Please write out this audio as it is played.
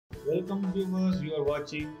Welcome viewers, you are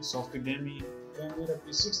watching Softedemy. Primavera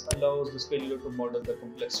P6 allows the scheduler to model the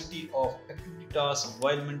complexity of activity tasks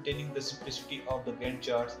while maintaining the simplicity of the Gantt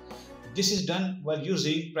charts. This is done while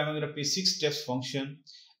using Primavera P6 steps function.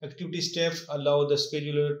 Activity steps allow the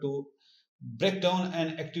scheduler to break down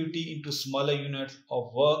an activity into smaller units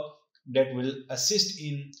of work that will assist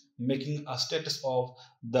in making a status of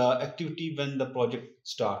the activity when the project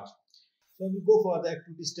starts. So we go for the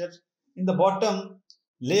activity steps. In the bottom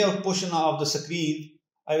layout portion of the screen,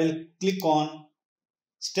 I will click on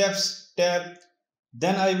steps tab.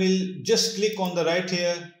 Then I will just click on the right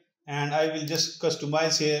here and I will just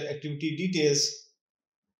customize here activity details.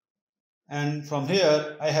 And from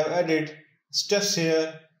here I have added steps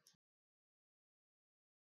here.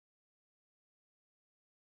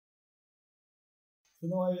 So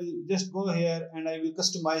now I will just go here and I will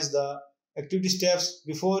customize the activity steps.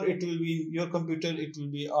 Before it will be in your computer, it will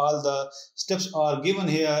be all the steps are given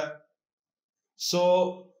here.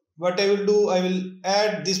 So what I will do, I will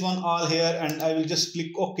add this one all here and I will just click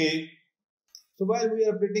OK. So while we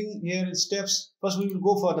are updating here steps, first we will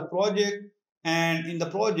go for the project, and in the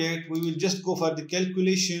project we will just go for the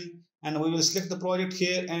calculation and we will select the project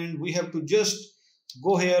here, and we have to just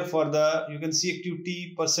go here for the, you can see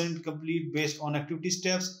activity percent complete based on activity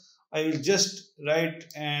steps. I will just write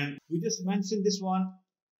and we just mention this one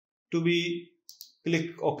to be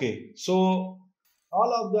click OK. So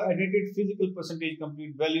all of the edited physical percentage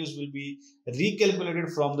complete values will be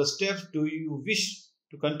recalculated from the steps. Do you wish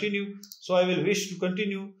to continue? So I will wish to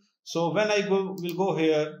continue. So when I will go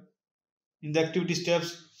here in the activity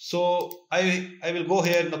steps, so I will go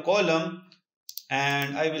here in the column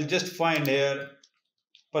and I will just find here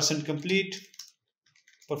percent complete,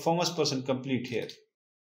 performance percent complete here.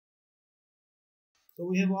 So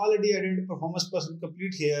we have already added performance percent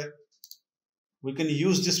complete here. We can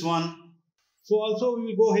use this one. So also we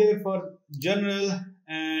will go here for general,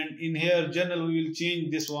 and in here general we will change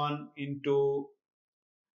this one into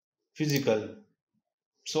physical.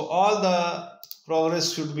 So all the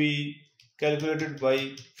progress should be calculated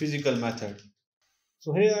by physical method.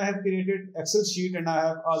 So here I have created Excel sheet and I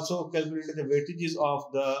have also calculated the weightages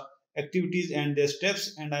of the activities and their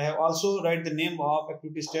steps, and I have also write the name of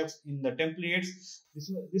activity steps in the templates.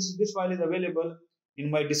 This file is available in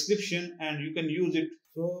my description and you can use it.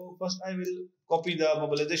 So first I will copy the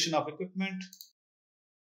mobilization of equipment.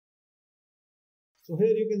 So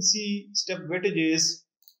here you can see step weightages.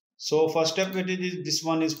 So for step weightages, this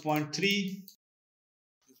one is 0.3,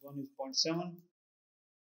 this one is 0.7.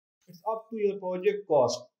 It's up to your project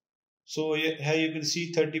cost. So here you can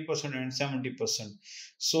see 30% and 70%.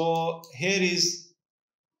 So here is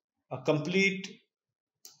a complete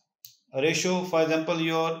ratio. For example,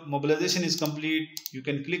 your mobilization is complete. You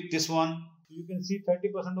can click this one. You can see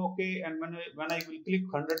 30% okay, and when I will click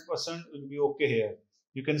 100% will be okay here.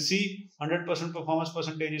 You can see 100% performance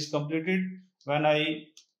percentage is completed when I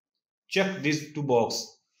check these two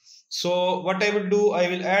boxes. So what I will do, I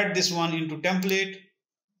will add this one into template.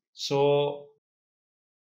 So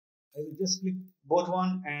I will just click both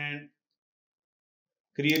one and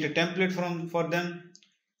create a template for them,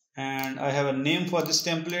 and I have a name for this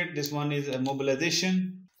template. This one is a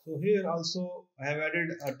mobilization. So here also I have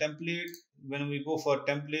added a template. When we go for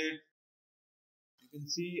template, you can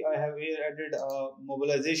see I have here added a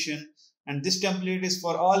mobilization, and this template is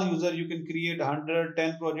for all users. You can create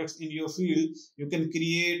 110 projects in your field. You can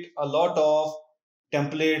create a lot of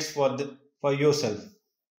templates for yourself.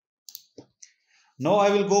 Now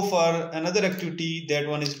I will go for another activity. That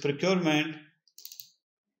one is procurement.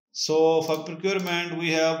 So for procurement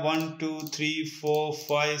we have 1, 2, 3, 4,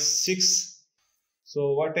 5, 6.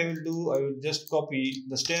 So what I will do, I will just copy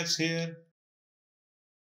the steps here.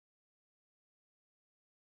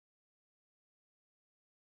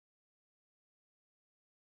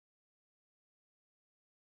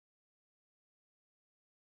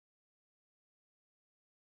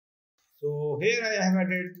 So here I have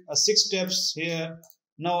added 6 steps here.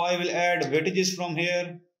 Now I will add weightages from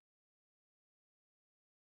here.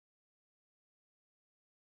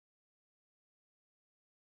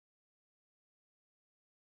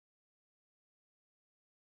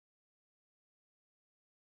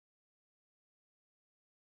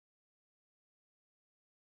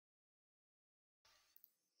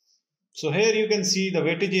 So here you can see the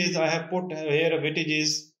weightages. I have put here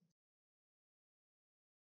weightages.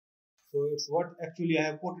 So it's what actually I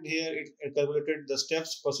have put it here. It calculated the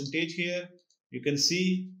steps percentage here. You can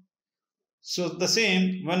see. So the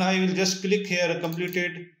same, when I will just click here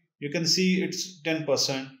completed, you can see it's 10%.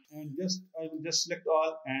 And I will just select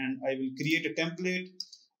all and I will create a template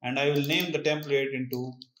and I will name the template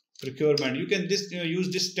into procurement. You can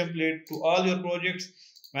use this template to all your projects.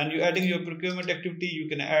 When you're adding your procurement activity, you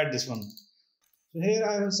can add this one. So here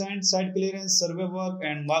I have assigned site clearance, survey work,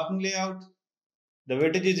 and marking layout. The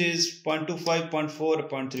weightages is 0.25, 0.4,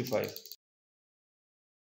 0.35.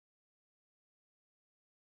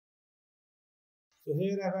 So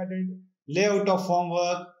here I've added layout of form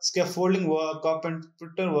work, scaffolding work,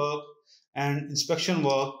 carpenter work, and inspection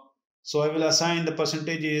work. So I will assign the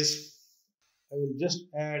percentages. I will just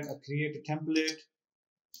add a create a template,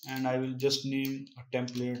 and I will just name a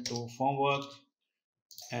template to form work,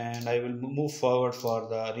 and I will move forward for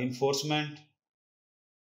the reinforcement.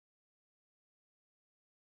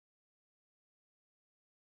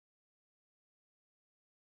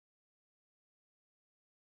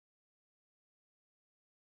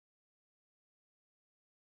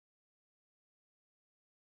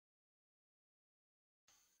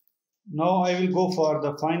 Now I will go for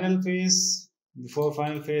the final phase. Before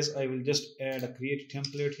final phase, I will just add a create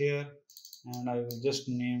template here, and I will just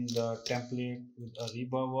name the template with a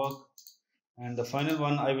rebar work. And the final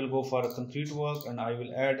one, I will go for a concrete work, and I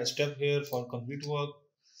will add a step here for concrete work.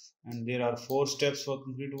 And there are 4 steps for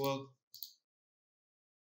concrete work.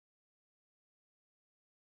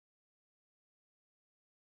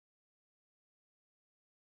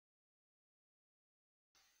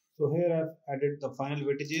 So here I've added the final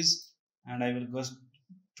weightages, and I will just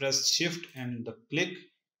press shift and the click,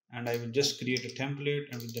 and I will just create a template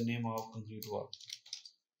and with the name of concrete work.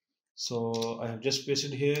 So I have just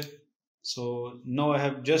pasted here. So now I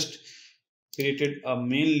have just created a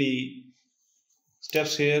mainly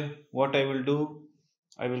steps here. What I will do,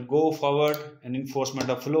 I will go forward and reinforcement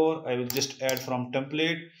of floor. I will just add from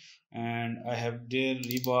template, and I have there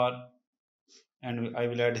rebar, and I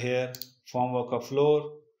will add here formwork of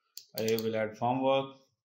floor. I will add formwork.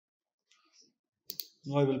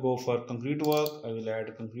 Now I will go for concrete work. I will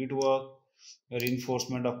add concrete work.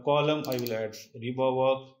 Reinforcement of column, I will add rebar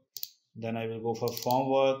work. Then I will go for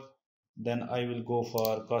formwork. Then I will go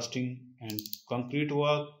for casting and concrete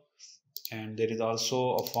work. And there is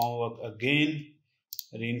also a formwork again.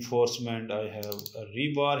 Reinforcement, I have a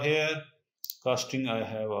rebar here. Casting, I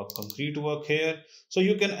have a concrete work here. So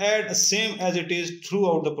you can add the same as it is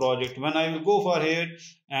throughout the project. When I will go for here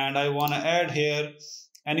and I want to add here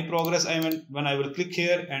any progress, when I will click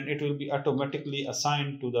here, and it will be automatically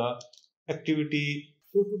assigned to the activity.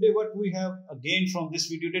 So today what we have gained from this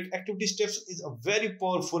video, that activity steps is a very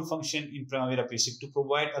powerful function in Primavera Basic to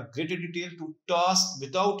provide a greater detail to tasks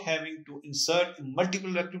without having to insert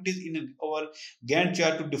multiple activities in our Gantt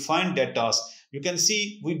chart to define that task. You can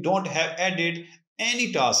see we don't have added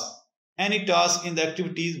any task in the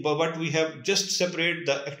activities, but we have just separate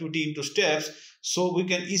the activity into steps, so we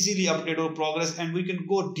can easily update our progress, and we can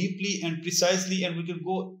go deeply and precisely, and we can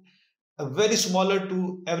go a very smaller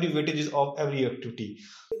to every weightages of every activity.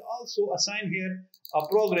 We will also assign here a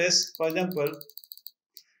progress. For example,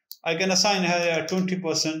 I can assign here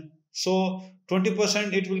 20%. So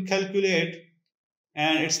 20% it will calculate,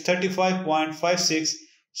 and it's 35.56.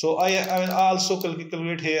 So I will also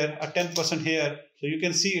calculate here a 10% here. So you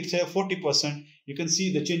can see it's a 40%. You can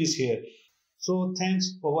see the changes here. So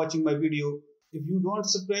thanks for watching my video. If you don't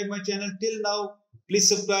subscribe my channel till now, please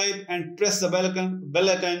subscribe and press the bell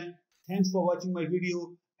icon. Thanks for watching my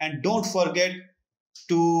video, and don't forget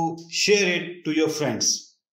to share it to your friends.